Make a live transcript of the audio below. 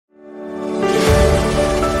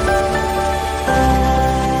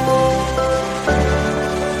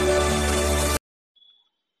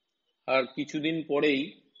আর কিছুদিন পরেই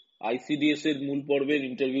আইসিডিএস এর মূল পর্বের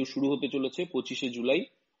ইন্টারভিউ শুরু হতে চলেছে 25শে জুলাই।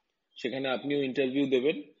 সেখানে আপনিও ইন্টারভিউ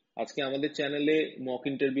দেবেন। আজকে আমাদের চ্যানেলে মক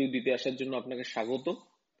ইন্টারভিউ দিতে আসার জন্য আপনাকে স্বাগত।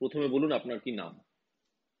 প্রথমে বলুন আপনার কি নাম?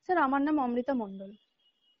 স্যার, আমার নাম Amrita Mondal.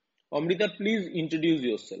 Amrita, please introduce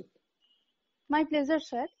yourself. My pleasure,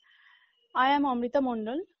 sir. I am Amrita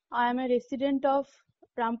Mondal. I am a resident of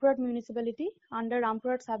Rampurat municipality under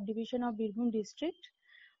Rampurat subdivision of Birbhum district.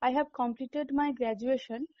 I have completed my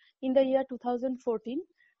graduation in the year 2014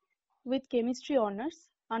 with chemistry honors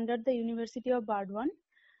under the University of Burdwan.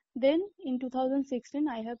 Then in 2016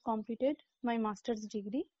 I have completed my master's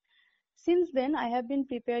degree. Since then I have been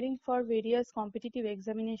preparing for various competitive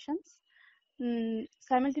examinations.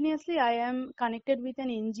 Simultaneously I am connected with an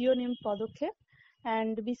NGO named Padokhep,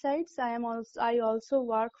 and besides I also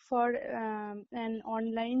work for an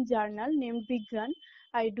online journal named Bigran.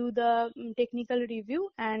 I do the technical review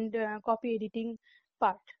and copy editing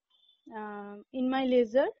part. In my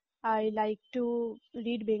leisure I like to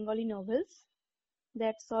read Bengali novels.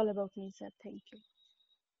 That's all about me, sir. Thank you.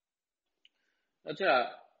 আচ্ছা,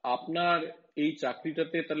 আপনার এই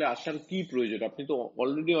চাকরিটাতে তাহলে আসার কি প্রয়োজন? আপনি তো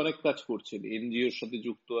already অনেক কাজ করছেন, এনজিওর সাথে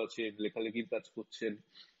যুক্ত আছেন, লেখালেখির কাজ করছেন,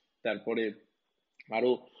 তারপরে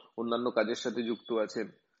আরো অন্যান্য কাজের সাথে যুক্ত আছেন।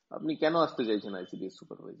 আপনি কেন আসতে চাইছেন আইসিডিএস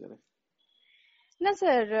সুপারভাইজারে? না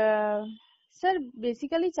স্যার, স্যার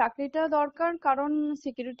বেসিক্যালি চাকরিটা দরকার কারণ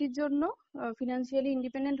সিকিউরিটির জন্য, ফিনান্সিয়ালি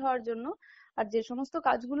ইন্ডিপেন্ডেন্ট হওয়ার জন্য। আর যে সমস্ত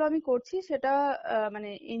কাজগুলো আমি করছি সেটা মানে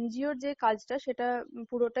এনজিওর যে কাজটা সেটা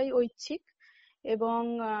পুরোটাই ঐচ্ছিক। এবং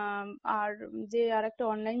আর যে আর একটা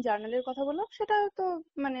অনলাইন জার্নালের কথা বললাম সেটা তো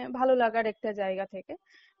মানে ভালো লাগার একটা জায়গা থেকে।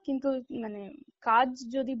 কিন্তু মানে কাজ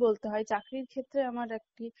যদি বলতে হয়, চাকরির ক্ষেত্রে আমার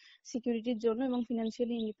একটি সিকিউরিটির জন্য এবং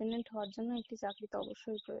ফিনান্সিয়ালি ইন্ডিপেন্ডেন্ট হওয়ার জন্য একটি চাকরি তো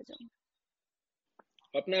অবশ্যই প্রয়োজন।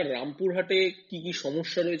 আপনার রামপুরহাটে কি কি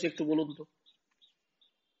সমস্যা রয়েছে একটু বলুন তো।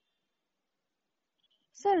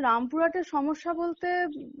 স্যার, রামপুরহাটের সমস্যা বলতে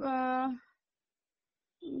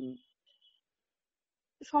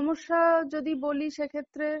সমস্যা যদি বলি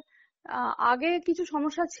সেক্ষেত্রে আগে কিছু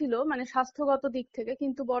সমস্যা ছিল মানে স্বাস্থ্যগত দিক থেকে,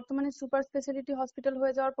 কিন্তু বর্তমানে সুপার স্পেশালিটি হসপিটাল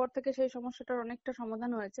হয়ে যাওয়ার পর থেকে সেই সমস্যাটার অনেকটা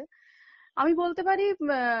সমাধান হয়েছে। আমি বলতে পারি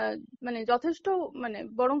মানে যথেষ্ট, মানে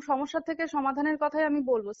বরং সমস্যা থেকে সমাধানের কথাই আমি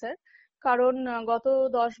বলবো স্যার। কারণ গত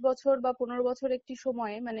 10 বছর বা 15 বছর একটি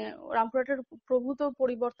সময়ে মানে রামপুরহাটের প্রভূত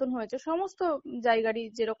পরিবর্তন হয়েছে। সমস্ত জায়গারই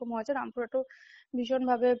যেরকম হয়েছে রামপুরহাটও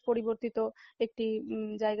ভীষণভাবে পরিবর্তিত একটি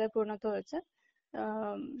জায়গায় পরিণত হয়েছে।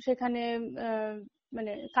 সেখানে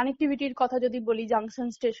মানে কানেক্টিভিটির কথা যদি বলি, জাংশন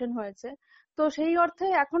স্টেশন হয়েছে। তো সেই অর্থে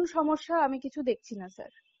এখন সমস্যা আমি কিছু দেখছি না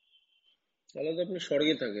স্যার। তাহলে তো আপনি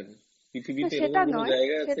স্বর্গে থাকেন। পৃথিবীতে এরকম সেটা কোনো নয়,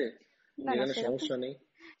 জায়গা আছে না না যেখানে সমস্যা নেই?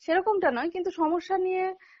 সেরকমটা নয়, কিন্তু সমস্যা নিয়ে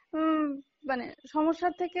মানে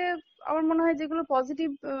সমস্যার থেকে আমার মনে হয় যেগুলো পজিটিভ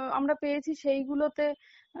আমরা পেয়েছি সেইগুলোতে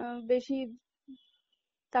বেশি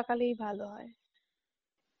তাকালেই ভালো হয়।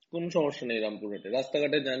 কোন সমস্যা নেই রামপুরহাটে?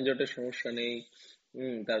 রাস্তাঘাটে যানজটের সমস্যা নেই?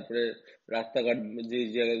 তারপরে রাস্তাঘাট, যে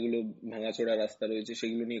জায়গাগুলো ভাঙাচোরা রাস্তা রয়েছে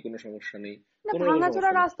সেগুলো নিয়ে কোনো সমস্যা নেই? না, কোনো রকম ভাঙাচোরা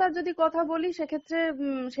সমস্যা নেই? রাস্তার যদি কথা বলি সেক্ষেত্রে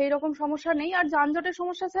সেই রকম সমস্যা নেই। আর যানজটের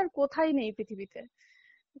সমস্যা স্যার কোথায় নেই পৃথিবীতে?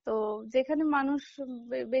 তো যেখানে মানুষ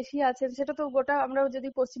বেশি আছেন সেটা তো গোটা, আমরা যদি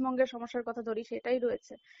পশ্চিমবঙ্গের সমস্যার কথা ধরি সেটাই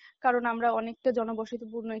রয়েছে, কারণ আমরা অনেকটা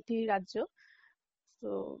জনবসতিপূর্ণ একটি রাজ্য।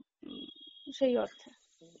 তো সেই অর্থে।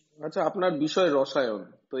 আচ্ছা, আপনার বিষয় রসায়ন,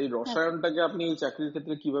 তো এই হ্যাঁ রসায়নটাকে আপনি এই চাকরির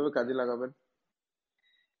ক্ষেত্রে কিভাবে কাজে লাগাবেন?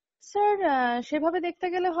 স্যার, সেভাবে দেখতে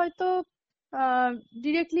গেলে হয়তো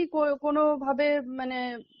ডিরেক্টলি কোনোভাবে মানে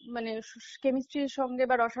মানে কেমিস্ট্রির সঙ্গে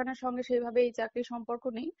বা রসায়নের সঙ্গে সেইভাবে এই চাকরির সম্পর্ক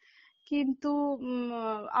নেই। কিন্তু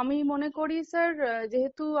আমি মনে করি স্যার,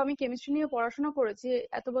 যেহেতু আমি কেমিস্ট্রি নিয়ে পড়াশোনা করেছি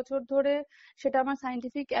এত বছর ধরে, সেটা আমার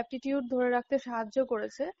সায়েন্টিফিক অ্যাপটিটিউড ধরে রাখতে সাহায্য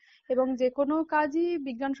করেছে। এবং যে কোনো কাজই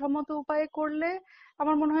বিজ্ঞানসম্মত উপায়ে করলে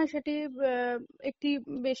আমার মনে হয় সেটি একটি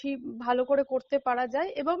বেশি ভালো করে করতে পারা যায়।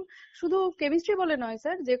 এবং শুধু কেমিস্ট্রি বলে নয়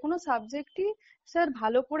স্যার, যে কোনো সাবজেক্টই স্যার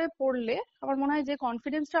ভালো করে পড়লে আমার মনে হয় যে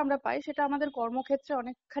কনফিডেন্সটা আমরা পাই সেটা আমাদের কর্মক্ষেত্রে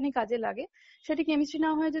অনেকখানি কাজে লাগে। সেটি কেমিস্ট্রি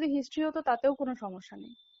না হয়ে যদি হিস্ট্রি হতো তাতেও কোনো সমস্যা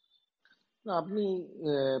নেই। না, আপনি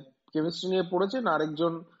কেমিস্ট্রি নিয়ে পড়েছেন,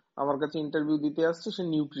 আরেকজন আমার কাছে ইন্টারভিউ দিতে আসছে, সে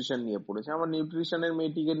নিউট্রিশন নিয়ে পড়েছে। আমার নিউট্রিশনের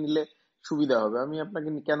মেয়েটিকে নিলে সুবিধা হবে, আমি আপনাকে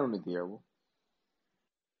কেন নিতে যাবো?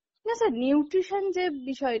 না স্যার, নিউট্রিশন যে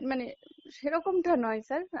বিষয় মানে সেরকমটা নয়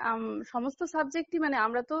স্যার। সমস্ত সাবজেক্টই মানে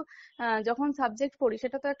আমরা তো যখন সাবজেক্ট পড়ি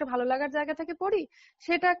সেটা তো একটা ভালো লাগার জায়গা থেকে পড়ি।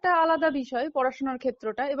 সেটা একটা আলাদা বিষয় পড়াশোনার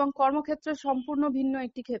ক্ষেত্রটা, এবং কর্মক্ষেত্র সম্পূর্ণ ভিন্ন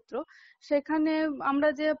একটি ক্ষেত্র। সেখানে আমরা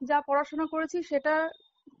যে যা পড়াশোনা করেছি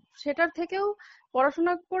সেটার থেকেও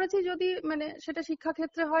পড়াশোনা করেছি যদি মানে সেটা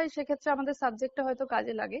শিক্ষাক্ষেত্রে হয় সেক্ষেত্রে আমাদের সাবজেক্টটা হয়তো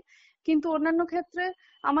কাজে লাগে। কিন্তু অন্যান্য ক্ষেত্রে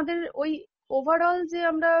আমাদের ওই ওভারঅল যে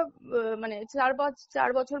আমরা মানে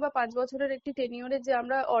 4 বছর বা 5 বছরের একটি টেনিওরে যে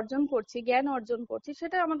আমরা অর্জন করছি, জ্ঞান অর্জন করছি,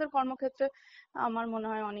 সেটা আমাদের কর্মক্ষেত্রে আমার মনে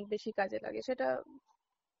হয় অনেক বেশি কাজে লাগে।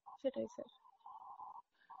 সেটাই স্যার।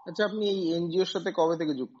 আচ্ছা, আপনি এই এনজিওর সাথে কবে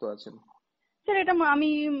থেকে যুক্ত আছেন? স্যার এটা আমি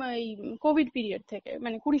এই কোভিড পিরিয়ড থেকে,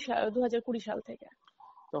 মানে 2020 সাল থেকে।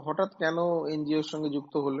 তো হঠাৎ কেন এনজিওর সঙ্গে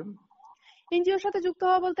যুক্ত হলেন? এনজিওর সাথে যুক্ত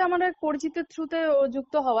হওয়া বলতে আমার এক পরিচিতের থ্রুতে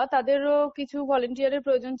যুক্ত হওয়া, তাদেরও কিছু ভলেন্টিয়ারের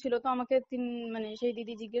প্রয়োজন ছিল, তো আমাকে মানে সেই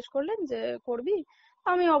দিদি জিজ্ঞেস করলেন যে করবি?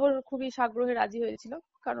 আমি খুবই সাগ্রহে রাজি হয়েছিল,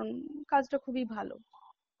 কারণ কাজটা খুবই ভালো,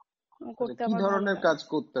 আচ্ছা, করতে কি আমার ভালো ধরনের লাগে। কাজ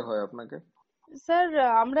করতে হয় আপনাকে? স্যার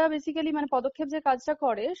আমরা বেসিক্যালি মানে পদক্ষেপ যে কাজটা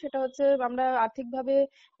করে সেটা হচ্ছে আমরা আর্থিকভাবে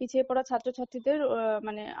পিছিয়ে পড়া ছাত্রছাত্রীদের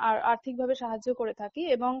মানে আর্থিকভাবে সাহায্য করে থাকি,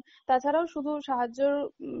 এবং তাছাড়াও শুধু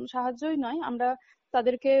সাহায্যই নয়, আমরা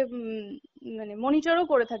তাদেরকে মানে মনিটরও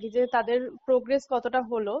করে থাকি যে তাদের প্রোগ্রেস কতটা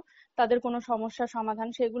হলো, তাদের কোনো সমস্যার সমাধান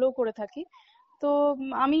সেগুলোও করে থাকি। তো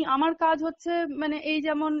আমার কাজ হচ্ছে মানে এই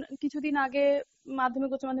যেমন কিছুদিন আগে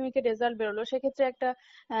মাধ্যমিক উচ্চ মাধ্যমিকের রেজাল্ট বেরোলো, সেক্ষেত্রে একটা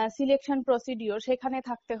সিলেকশন প্রসিডিওর সেখানে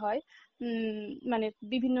থাকতে হয়। মানে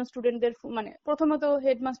বিভিন্ন স্টুডেন্টদের মানে প্রথমত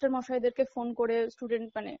হেডমাস্টার মশাইদেরকে ফোন করে স্টুডেন্ট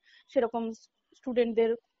মানে সেরকম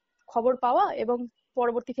স্টুডেন্টদের খবর পাওয়া, এবং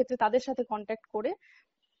পরবর্তী ক্ষেত্রে তাদের সাথে কন্ট্যাক্ট করে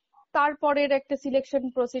তারপরের একটা সিলেকশন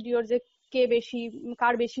প্রসিডিওর যে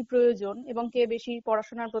কার বেশি প্রয়োজন এবং কে বেশি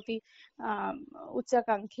পড়াশোনার প্রতি আহ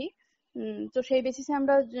উচ্চাকাঙ্ক্ষী। তো সেই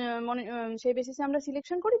বেসিসে আমরা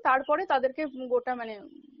সিলেকশন করি, তারপরে তাদেরকে গোটা মানে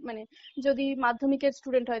মানে যদি মাধ্যমিকের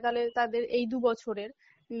স্টুডেন্ট হয় তাহলে তাদের এই 2 বছরের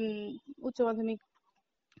উচ্চ মাধ্যমিক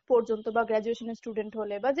পর্যন্ত, বা গ্রাজুয়েশনের স্টুডেন্ট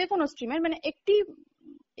হলে বা যে কোনো স্ট্রিমের মানে একটি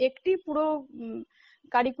একটি পুরো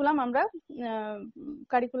আমরা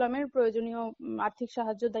কারিকুলামের প্রয়োজনীয় আর্থিক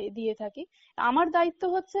সাহায্য দিয়ে থাকি। আমার দায়িত্ব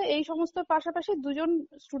হচ্ছে এই সমস্ত পাশাপাশি 2জন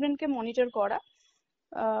স্টুডেন্টকে মনিটর করা,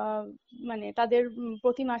 মানে তাদের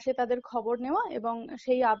প্রতি মাসে তাদের খবর নেওয়া এবং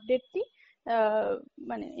সেই আপডেটটি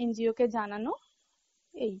মানে এনজিও কে জানানো,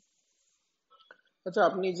 এই। আচ্ছা,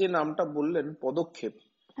 আপনি যে নামটা বললেন পদক্ষেপ,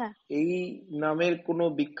 হ্যাঁ। এই নামের কোনো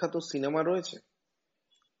বিখ্যাত সিনেমা রয়েছে?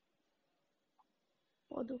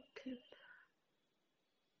 পদক্ষেপ,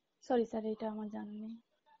 সরি স্যার, এটা আমার জানা নেই।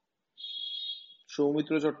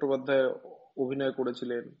 সৌমিত্র চট্টোপাধ্যায় অভিনয়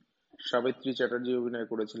করেছিলেন, সাবিত্রী চ্যাটার্জি অভিনয়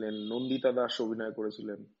করেছিলেন, নন্দিতা দাস অভিনয়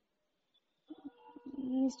করেছিলেন।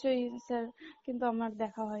 নিশ্চয়ই স্যার, কিন্তু আমার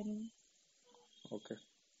দেখা হয়নি। ওকে,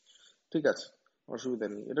 ঠিক আছে, অসুবিধা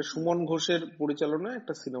নেই। এটা সুমন ঘোষের পরিচালনায়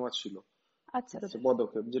একটা সিনেমা ছিল, আচ্ছা ঠিক আছে, স্যার।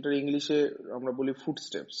 পদক্ষেপ, যেটা ইংলিশে আমরা বলি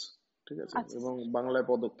ফুটস্টেপস, ঠিক আছে, আচ্ছা এবং স্যার। বাংলায়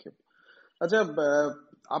পদক্ষেপ। আচ্ছা,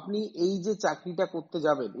 আপনি এই যে চাকরিটা করতে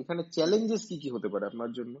যাবেন, এখানে চ্যালেঞ্জেস কি কি হতে পারে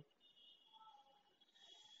আপনার জন্য?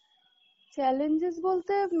 চ্যালেঞ্জেস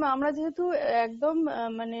বলতে আমরা যেহেতু একদম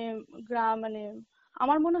মানে মানে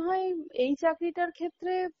আমার মনে হয় এই চাকরিটার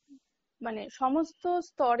ক্ষেত্রে মানে সমস্ত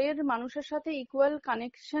স্তরের মানুষের সাথে ইকুয়াল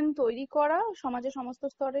কানেকশন তৈরি করা, সমাজের সমস্ত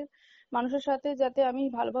স্তরের মানুষের সাথে যাতে আমি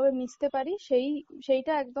ভালোভাবে মিশতে পারি,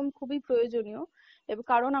 সেইটা একদম খুবই প্রয়োজনীয়। এবং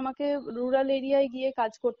কারণ আমাকে রুরাল এরিয়ায় গিয়ে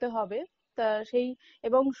কাজ করতে হবে, তা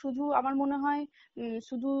এবং শুধু আমার মনে হয়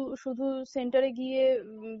শুধু শুধু সেন্টারে গিয়ে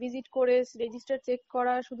ভিজিট করে রেজিস্টার চেক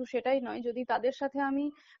করা শুধু সেটাই নয়, যদি তাদের সাথে আমি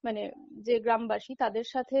মানে যে গ্রামবাসী তাদের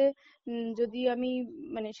সাথে যদি আমি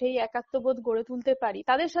মানে সেই একাত্মবোধ গড়ে তুলতে পারি,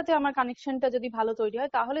 তাদের সাথে আমার কানেকশনটা যদি ভালো তৈরি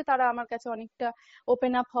হয়, তাহলে তারা আমার কাছে অনেকটা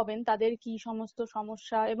ওপেন আপ হবেন, তাদের কি সমস্ত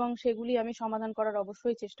সমস্যা এবং সেগুলি আমি সমাধান করার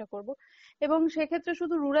অবশ্যই চেষ্টা করব। এবং সেক্ষেত্রে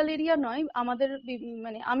শুধু রুরাল এরিয়া নয়, আমাদের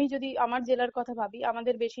মানে আমি যদি আমার জেলার কথা ভাবি,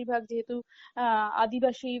 আমাদের বেশিরভাগ যেহেতু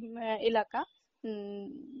আদিবাসী এলাকা,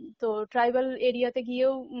 তো ট্রাইবাল এরিয়াতে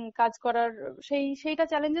গিয়েও কাজ করার সেইটা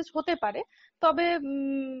চ্যালেঞ্জেস হতে পারে। তবে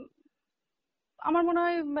আমার মনে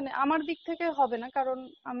হয় মানে আমার দিক থেকে হবে না, কারণ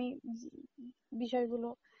আমি বিষয়গুলো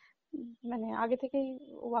মানে আগে থেকেই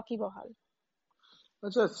ওয়াকিবহাল।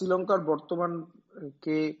 আচ্ছা, শ্রীলঙ্কার বর্তমান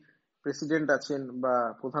কে প্রেসিডেন্ট আছেন বা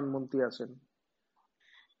প্রধানমন্ত্রী আছেন?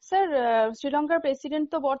 স্যার শ্রীলঙ্কার প্রেসিডেন্ট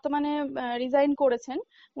তো বর্তমানে রিজাইন করেছেন,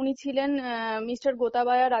 উনি ছিলেন মিস্টার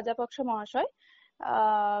গোতাবায়া রাজাপক্ষ মহাশয়।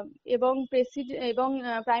 আহ, এবং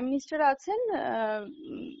প্রাইম মিনিস্টার আছেন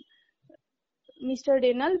মিস্টার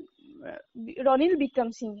রনিল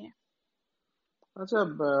বিক্রমসিংহে। আচ্ছা,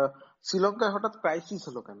 শ্রীলঙ্কায় হঠাৎ ক্রাইসিস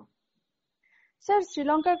হলো কেন? স্যার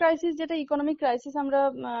শ্রীলঙ্কার ক্রাইসিস, যেটা ইকোনমিক ক্রাইসিস আমরা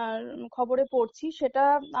খবরে পড়ছি, সেটা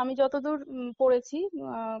আমি যতদূর পড়েছি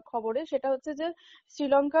খবরে, সেটা হচ্ছে যে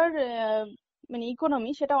শ্রীলঙ্কার মানে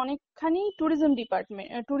ইকোনমি সেটা অনেকখানি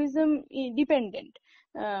ট্যুরিজম ডিপেন্ডেন্ট।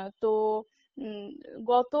 তো উম,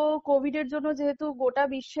 গত কোভিডের জন্য যেহেতু গোটা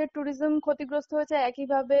বিশ্বের ট্যুরিজম ক্ষতিগ্রস্ত হয়েছে,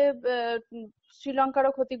 একইভাবে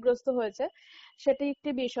শ্রীলঙ্কারও ক্ষতিগ্রস্ত হয়েছে, সেটি একটি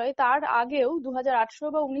বিষয়। তার আগেও 2018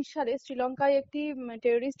 বা 19 সালে শ্রীলঙ্কায় একটি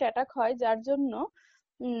টেররিস্ট অ্যাটাক হয়, যার জন্য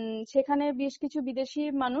সেখানে বেশ কিছু বিদেশি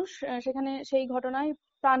মানুষ সেখানে সেই ঘটনায়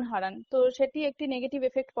প্রাণ হারান। তো সেটি একটি নেগেটিভ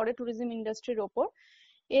এফেক্ট পড়ে ট্যুরিজম ইন্ডাস্ট্রির ওপর।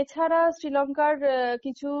 এছাড়া শ্রীলঙ্কার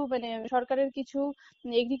কিছু মানে সরকারের কিছু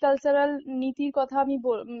এগ্রিকালচারাল নীতির কথা আমি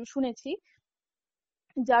শুনেছি,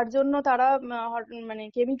 যার জন্য তারা মানে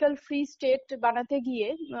কেমিক্যাল ফ্রি স্টেট বানাতে গিয়ে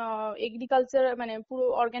এগ্রিকালচার মানে পুরো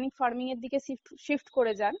অর্গানিক ফার্মিং এর দিকে শিফট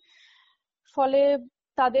করে যান। ফলে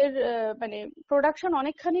তাদের মানে প্রোডাকশন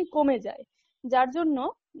অনেকখানি কমে যায়, যার জন্য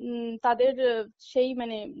তাদের সেই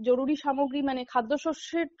মানে জরুরি সামগ্রী মানে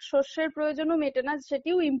শস্যের প্রয়োজনও মেটে না,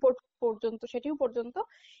 সেটিও পর্যন্ত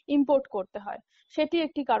ইম্পোর্ট করতে হয়। সেটি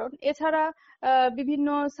একটি কারণ। এছাড়া বিভিন্ন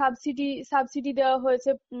সাবসিডি দেওয়া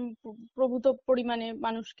হয়েছে প্রভূত পরিমাণে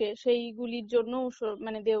মানুষকে, সেইগুলির জন্য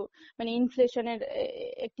মানে ইনফ্লেশনের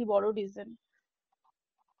একটি বড় রিজন।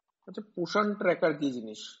 আচ্ছা, পোষণ ট্র্যাকার কি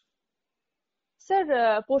জিনিস? স্যার,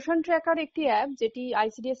 পোষণ ট্র্যাকার একটি অ্যাপ যেটি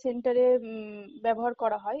আইসিডিএস সেন্টারে ব্যবহার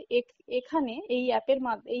করা হয়। এখানে এই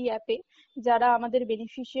অ্যাপে যারা আমাদের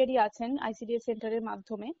বেনিফিশিয়ারি আছেন আইসিডিএস সেন্টারের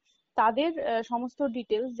মাধ্যমে, তাদের সমস্ত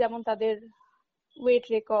ডিটেলস, যেমন তাদের ওয়েট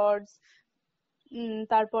রেকর্ডস,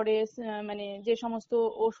 তারপরে মানে যে সমস্ত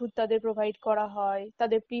ওষুধ তাদের প্রোভাইড করা হয়,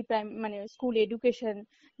 তাদের মানে স্কুল এডুকেশন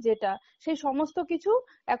যেটা, সেই সমস্ত কিছু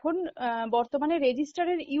এখন বর্তমানে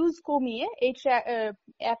রেজিস্টারের ইউজ কমিয়ে এই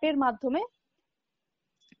অ্যাপের মাধ্যমে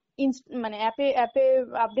মানে অ্যাপে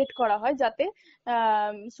আপডেট করা হয়, যাতে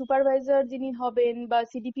সুপারভাইজার যিনি হবেন বা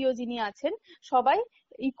সিডিপিও যিনি আছেন সবাই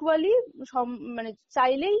ইকুয়ালি মানে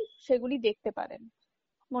চাইলেই সেগুলি দেখতে পারেন,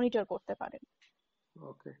 মনিটর করতে পারেন।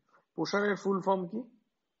 ওকে, পোষণের ফুল ফর্ম কি?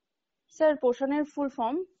 স্যার, পোষণের full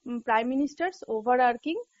form prime ministers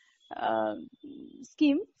ওভারআর্কিং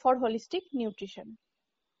scheme for holistic nutrition.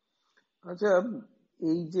 আচ্ছা,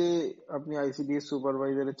 এই যে আপনি আইসিডিএস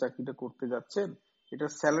সুপারভাইজারের চাকরিটা করতে যাচ্ছেন, এটা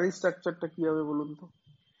স্যালারি স্ট্রাকচারটা কি হবে বলুন তো?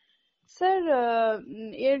 স্যার,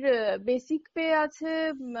 এর বেসিক পে আছে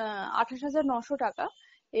 28,900 টাকা।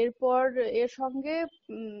 এরপর এর সঙ্গে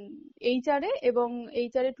এইচআরএ এবং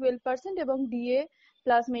এইচআরএ 12% এবং ডিএ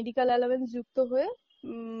প্লাস মেডিকেল অ্যালাওয়েন্স যুক্ত হয়ে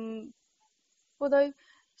বোধহয়,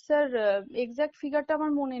 স্যার এক্সাক্ট ফিগারটা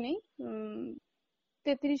আমার মনে নেই,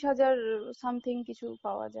 33,000 সামথিং কিছু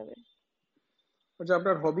পাওয়া যাবে। আচ্ছা,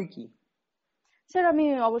 আপনার হবি কি? স্যার, আমি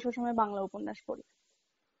অবসর সময় বাংলা উপন্যাস পড়ি।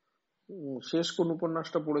 শেষ কোন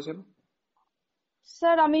উপন্যাসটা পড়েছেন?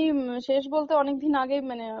 স্যার, আমি শেষ বলতে অনেকদিন আগে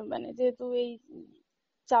মানে মানে যেহেতু এই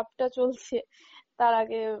চাপটা চলছে, তার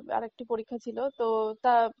আগে আরেকটি পরীক্ষা ছিল, তো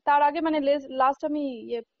তার আগে মানে লাস্ট আমি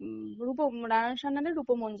নারায়ণ সান্যালের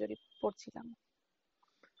রূপমঞ্জরি পড়ছিলাম।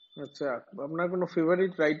 আচ্ছা, আপনার কোনো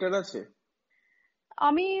ফেভারিট রাইটার আছে?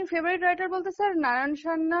 আমি ফেভারিট রাইটার বলতে স্যার নারায়ণ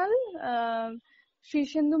সান্যাল,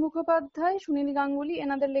 শীর্ষেন্দু মুখোপাধ্যায়, সুনীল গাঙ্গুলি,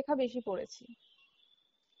 এনাদের লেখা বেশি পড়েছি।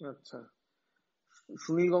 আচ্ছা,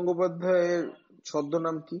 সুনীল গঙ্গোপাধ্যায়ের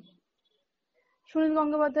ছদ্মনাম কি? সুনীল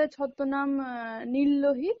গঙ্গোপাধ্যায়ের ছদ্মনাম নীল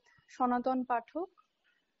লোহিত, সনাতন পাঠক,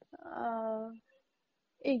 আহ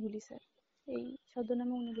এইগুলি স্যার, এই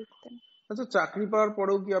ছদ্মনামে উনি লিখতেন। আচ্ছা, চাকরি পাওয়ার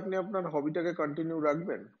পরেও কি আপনি আপনার হবিটাকে কন্টিনিউ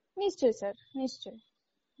রাখবেন? নিশ্চয়ই স্যার, নিশ্চয়ই।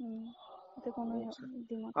 এতে কোনো আচ্ছা,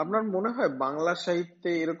 দ্বিমত নেই। আপনার মনে হয় বাংলা সাহিত্যে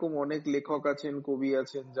এরকম অনেক লেখক আছেন, কবি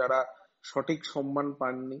আছেন যারা সঠিক সম্মান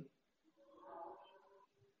পাননি?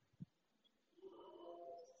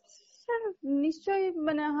 স্যার, নিশ্চয়ই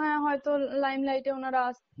মানে হ্যাঁ, হয়তো লাইমলাইটে ওনারা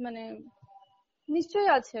মানে নিশ্চয়ই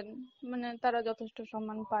আছেন, মানে তারা যথেষ্ট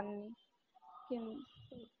সম্মান পাননি।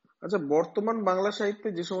 আচ্ছা, বর্তমান বাংলা সাহিত্যে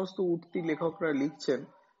যে সমস্ত উঠতি লেখকরা লিখছেন,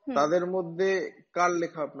 হুম। তাদের মধ্যে কার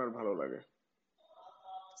লেখা আপনার ভালো লাগে?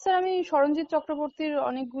 স্যার, আমি সরঞ্জিত চক্রবর্তীর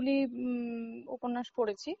অনেকগুলি উপন্যাস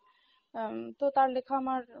পড়েছি, তো তার লেখা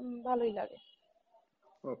আমার ভালোই লাগে।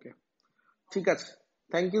 ওকে, ঠিক আছে,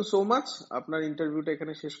 থ্যাংক ইউ সো মাচ। আপনার ইন্টারভিউটা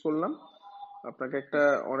এখানে শেষ করলাম। আপনাকে একটা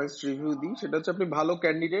অনেস্ট রিভিউ দিই, সেটা হচ্ছে আপনি ভালো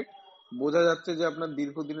ক্যান্ডিডেট। বোঝা যাচ্ছে যে আপনার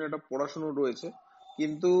দীর্ঘদিনের একটা পড়াশোনা রয়েছে,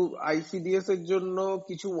 কিন্তু আইসিডিএস এর জন্য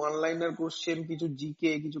কিছু ওয়ান লাইনার কোশ্চেন, কিছু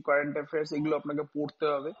জিকে, কিছু কারেন্ট অ্যাফেয়ার্স, এগুলো আপনাকে পড়তে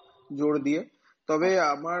হবে জোর দিয়ে। তবে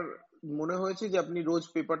আচ্ছা। আমার মনে হয়েছে যে আপনি রোজ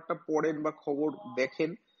পেপারটা পড়েন বা খবর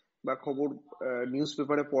দেখেন বা খবর নিউজ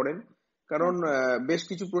পেপারে পড়েন, কারণ আচ্ছা। বেশ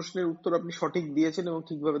কিছু প্রশ্নের উত্তর আপনি সঠিক দিয়েছেন এবং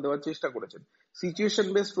ঠিকভাবে দেওয়ার চেষ্টা করেছেন। সিচুয়েশন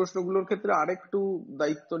বেসড প্রশ্নগুলোর ক্ষেত্রে আরেকটু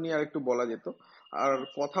দায়িত্ব নিয়ে আরেকটু বলা যেত। আর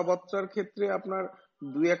আচ্ছা। কথাবার্তার ক্ষেত্রে আপনার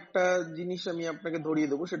দুই একটা জিনিস আমি আপনাকে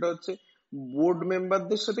ধরিয়ে দেবো, সেটা হচ্ছে বোর্ড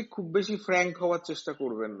মেম্বারদের সাথে খুব বেশি ফ্র্যাঙ্ক হওয়ার চেষ্টা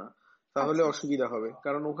করবেন না, তাহলে আচ্ছা। অসুবিধা হবে।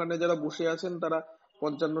 কারণ ওখানে যারা বসে আছেন তারা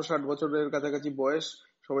 55-60 বছরের কাছাকাছি বয়স,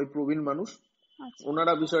 সবাই প্রবীণ মানুষ, আচ্ছা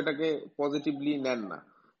ওনারা বিষয়টাকে পজিটিভলি নেন না।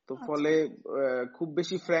 তো আচ্ছা ফলে খুব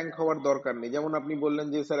বেশি ফ্র্যাঙ্ক হওয়ার দরকার নেই। যেমন আপনি বললেন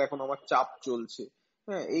যে স্যার এখন আমার চাপ চলছে,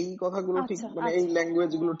 হ্যাঁ, এই কথাগুলো ঠিক আচ্ছা মানে এই আচ্ছা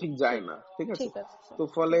ল্যাঙ্গুয়েজ গুলো ঠিক যায় ঠিক না, ঠিক আছে? ঠিক আছে স্যার। তো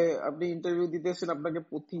ফলে আপনি ইন্টারভিউ দিতে এসেছেন, আপনাকে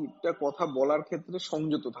প্রতিটা কথা বলার ক্ষেত্রে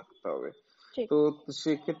সংযত থাকতে হবে। ঠিক তো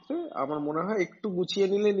সেক্ষেত্রে আমার মনে হয় একটু গুছিয়ে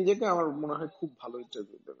নিলে নিজেকে, আমার মনে হয় খুব ভালো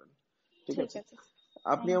ইন্টারভিউ দেবেন। ঠিক ঠিক আছে? আছে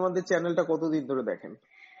আপনি থ্যাংক ইউ। আমাদের চ্যানেলটা কতদিন ধরে দেখেন?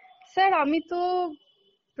 স্যার আমি তো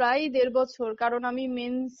প্রায় 1.5 বছর, কারণ আমি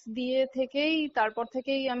মেন্স দিয়ে থেকেই তারপর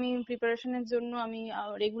থেকেই আমি প্রিপারেশনের জন্য আমি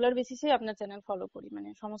রেগুলার বেসিসে আপনার চ্যানেল ফলো করি, মানে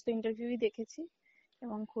সমস্ত ইন্টারভিউই দেখেছি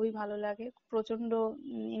এবং খুবই ভালো লাগে, প্রচন্ড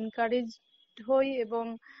এনকারেজ হই এবং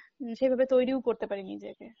সেভাবে তৈরিও করতে পারি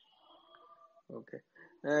নিজেকে। ওকে।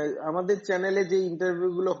 আমাদের চ্যানেলে যে ইন্টারভিউ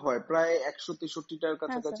গুলো হয় প্রায় 163টার হ্যাঁ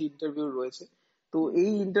কাছাকাছি স্যার। ইন্টারভিউ রয়েছে। তো হুম।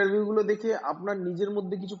 এই ইন্টারভিউ গুলো দেখে আপনার নিজের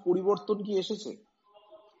মধ্যে কিছু পরিবর্তন কি এসেছে?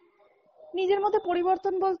 নিজের মধ্যে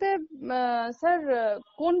পরিবর্তন বলতে স্যার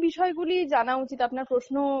কোন বিষয়গুলি জানা উচিত, আপনার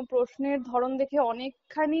প্রশ্নের ধরন দেখে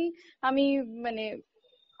অনেকখানি আমি মানে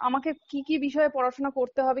আমাকে কি কি বিষয়ে পড়াশোনা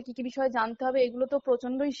করতে হবে, কি কি বিষয়ে জানতে হবে, এগুলো তো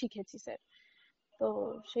প্রচন্ডই শিখেছি স্যার। তো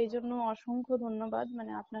সেই জন্য অসংখ্য ধন্যবাদ,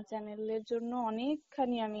 মানে আপনার চ্যানেলের জন্য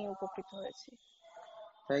অনেকখানি আমি উপকৃত হয়েছি।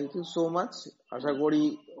 Thank you so much. আশা করি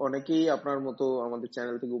অনেকেই আপনার মতো আমাদের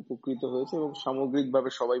চ্যানেল থেকে উপকৃত হয়েছে এবং সামগ্রিকভাবে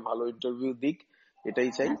সবাই ভালো ইন্টারভিউ দিক,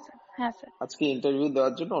 এটাই চাই। হ্যাঁ স্যার, হ্যাঁ স্যার। আজকে ইন্টারভিউ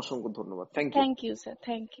দেওয়ার জন্য অসংখ্য ধন্যবাদ। Thank you. Thank you sir,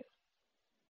 thank you.